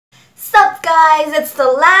guys, it's the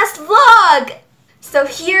last vlog! So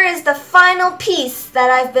here is the final piece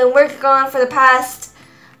that I've been working on for the past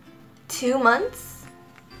 2 months.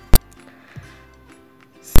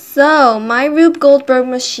 So my Rube Goldberg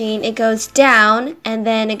machine, it goes down and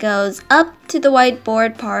then it goes up to the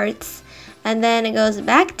whiteboard parts and then it goes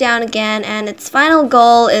back down again, and its final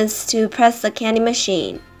goal is to press the candy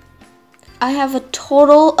machine. I have a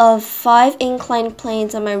total of 5 inclined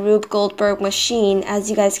planes on my Rube Goldberg machine, as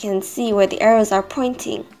you guys can see where the arrows are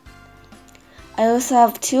pointing. I also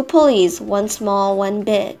have 2 pulleys, one small, one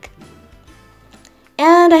big.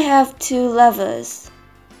 And I have 2 levers.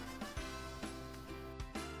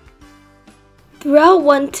 Throughout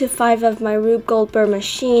 1 to 5 of my Rube Goldberg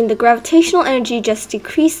machine, the gravitational energy just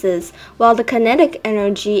decreases, while the kinetic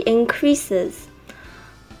energy increases.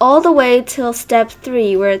 All the way till step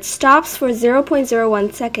 3, where it stops for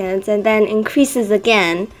 0.01 seconds and then increases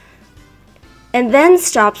again, and then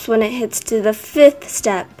stops when it hits to the 5th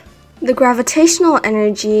step. The gravitational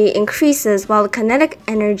energy increases while the kinetic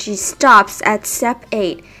energy stops at step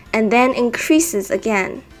 8 and then increases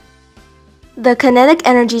again. The kinetic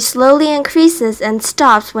energy slowly increases and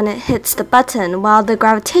stops when it hits the button, while the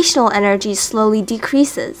gravitational energy slowly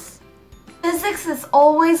decreases. Physics is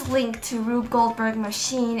always linked to Rube Goldberg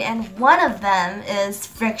machine, and one of them is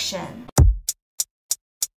friction.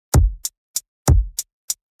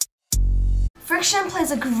 Friction plays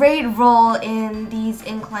a great role in these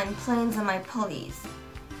inclined planes and my pulleys.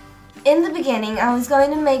 In the beginning, I was going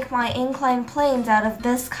to make my inclined planes out of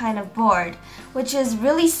this kind of board, which is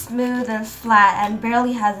really smooth and flat and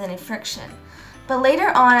barely has any friction. But later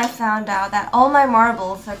on, I found out that all my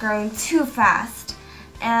marbles are growing too fast.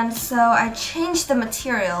 And so I changed the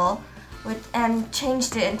material and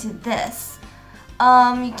changed it into this.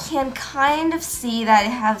 You can kind of see that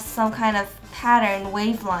it has some kind of pattern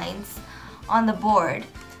wave lines on the board.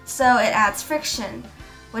 So it adds friction,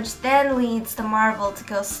 which then leads the marble to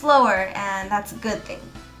go slower, and that's a good thing.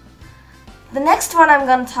 The next one I'm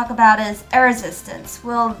going to talk about is air resistance.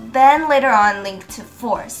 We'll then later on link to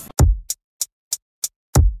force.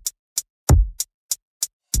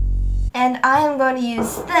 And I am going to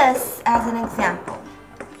use this as an example.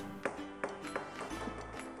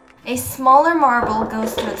 A smaller marble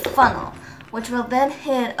goes through the funnel, which will then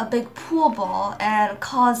hit a big pool ball and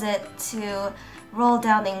cause it to roll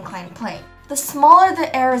down the inclined plane. The smaller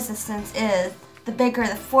the air resistance is, the bigger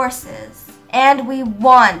the force is. And we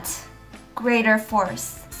want greater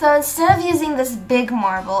force. So instead of using this big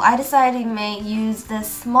marble, I decided to use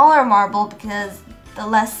this smaller marble because the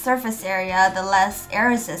less surface area, the less air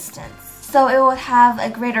resistance. So it would have a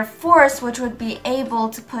greater force, which would be able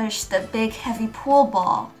to push the big heavy pool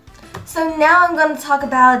ball. So now I'm going to talk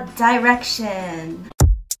about direction.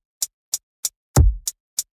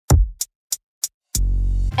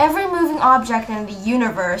 Every moving object in the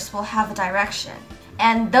universe will have a direction,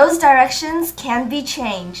 and those directions can be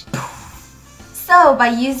changed. So by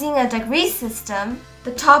using a degree system,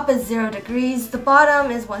 the top is 0 degrees, the bottom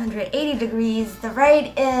is 180 degrees, the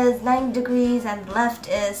right is 90 degrees, and the left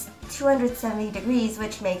is 270 degrees,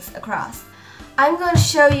 which makes a cross. I'm going to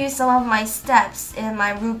show you some of my steps in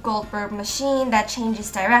my Rube Goldberg machine that changes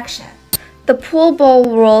direction. The pool ball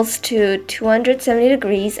rolls to 270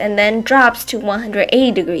 degrees and then drops to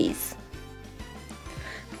 180 degrees.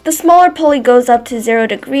 The smaller pulley goes up to 0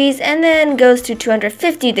 degrees and then goes to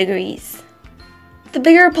 250 degrees. The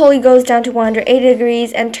bigger pulley goes down to 180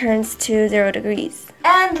 degrees and turns to 0 degrees.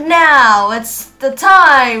 And now it's the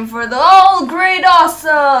time for the all great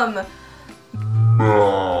awesome!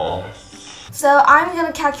 So I'm going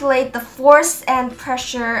to calculate the force and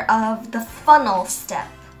pressure of the funnel step.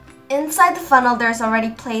 Inside the funnel, there's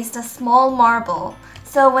already placed a small marble.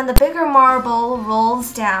 So when the bigger marble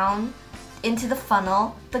rolls down into the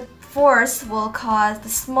funnel, the force will cause the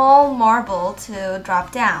small marble to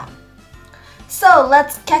drop down. So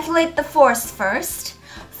let's calculate the force first.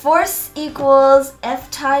 Force equals F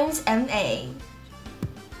times ma.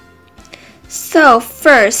 So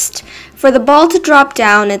first, for the ball to drop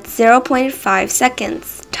down, it's 0.5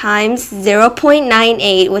 seconds times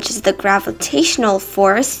 0.98, which is the gravitational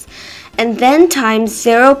force, and then times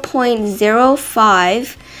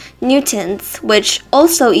 0.05 newtons, which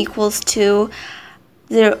also equals to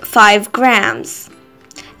 5 grams.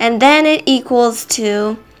 And then it equals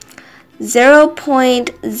to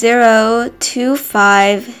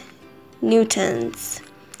 0.025 newtons.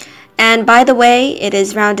 And by the way, it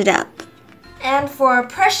is rounded up. And for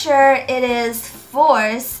pressure, it is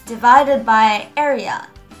force divided by area.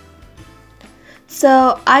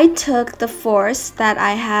 So I took the force that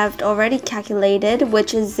I have already calculated,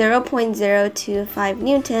 which is 0.025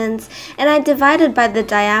 newtons, and I divided by the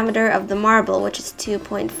diameter of the marble, which is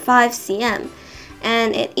 2.5 cm,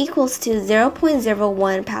 and it equals to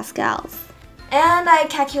 0.01 pascals. And I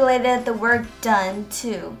calculated the work done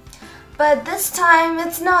too. But this time,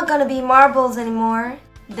 it's not gonna be marbles anymore.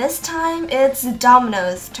 This time, it's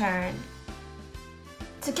Domino's turn.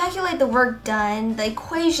 To calculate the work done, the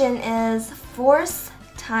equation is force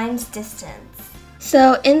times distance.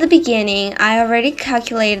 So in the beginning, I already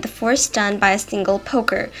calculated the force done by a single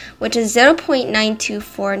poker, which is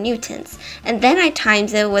 0.924 newtons. And then I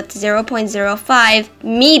times it with 0.05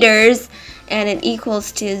 meters, and it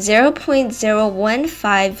equals to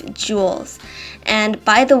 0.015 joules. And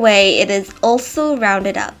by the way, it is also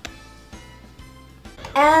rounded up.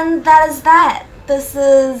 And that is that. This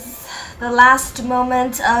is the last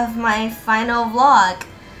moment of my final vlog.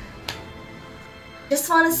 Just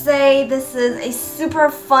want to say this is a super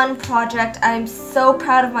fun project. I'm so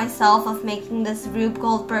proud of myself of making this Rube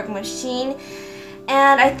Goldberg machine,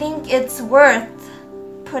 and I think it's worth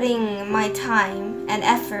putting my time and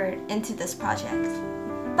effort into this project.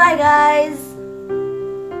 Bye guys!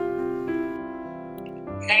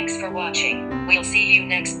 Thanks for watching. We'll see you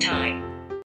next time.